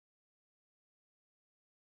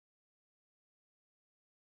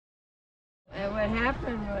And what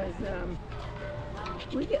happened was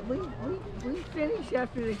we finished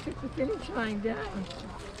after they took the finish line down.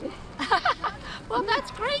 Well,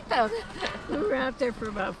 that's great though. We were out there for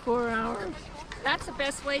about 4 hours. That's the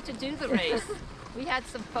best way to do the race. We had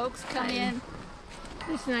some folks come in.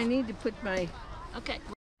 Listen, I need to put my... Okay.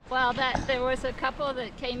 Well, there was a couple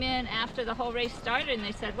that came in after the whole race started, and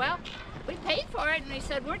they said, well, we paid for it, and they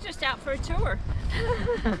said, we're just out for a tour.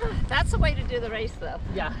 That's the way to do the race, though.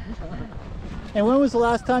 Yeah. And when was the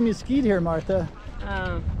last time you skied here, Martha?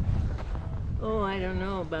 Oh, I don't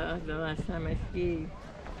know about the last time I skied.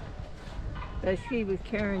 I skied with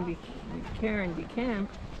Karen DeCamp.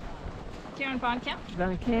 Karen Bonkamp?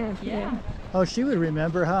 Bonkamp, yeah. Oh, she would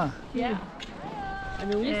remember, huh? Yeah. I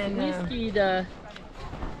mean, we skied.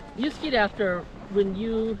 You skied after when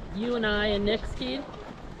you and I and Nick skied.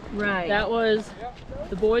 Right. That was,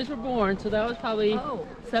 the boys were born, so that was probably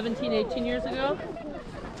 17, 18 years ago.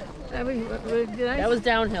 That was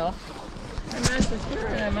downhill. I'm not so sure.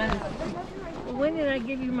 When did I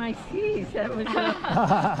give you my skis? That was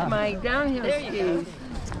my downhill skis.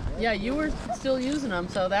 Yeah, you were still using them,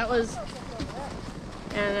 so that was.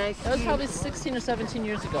 And that was probably 16 or 17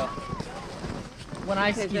 years ago when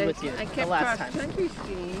I skied with you the last time. I kept cross-country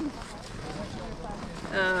skiing.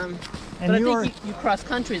 But I think you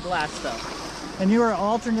cross-country the last though. And you were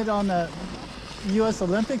alternate on the U.S.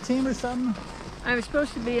 Olympic team or something? I was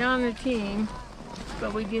supposed to be on the team,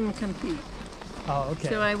 but we didn't compete. Oh, okay.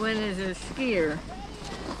 So I went as a skier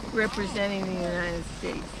representing the United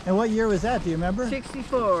States. And what year was that? Do you remember?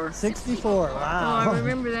 64. 64. Wow. Oh, I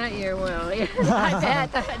remember that year well. Yeah. I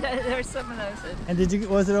bet there's some of those. And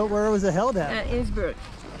where was it held at? Innsbruck.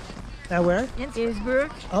 At where?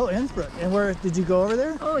 Innsbruck. Oh, Innsbruck. And where did you go over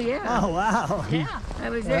there? Oh, yeah. Oh, wow. Yeah. I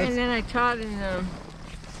was there, and then I taught in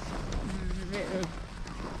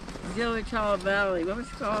Village Hall Valley. What was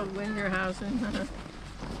it called? Winterhausen.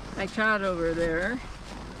 I taught over there.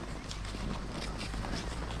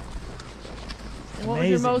 And what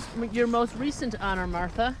was your most recent honor,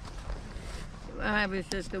 Martha? I was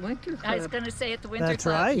at the Winter Club. I was going to say at the Winter That's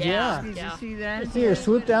Club. right, yeah. Did you see that? See her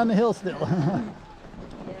swoop down the hill still.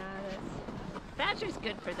 Badger's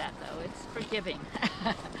good for that, though. It's forgiving.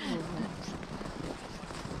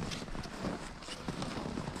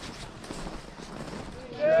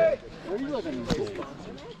 Where are you looking?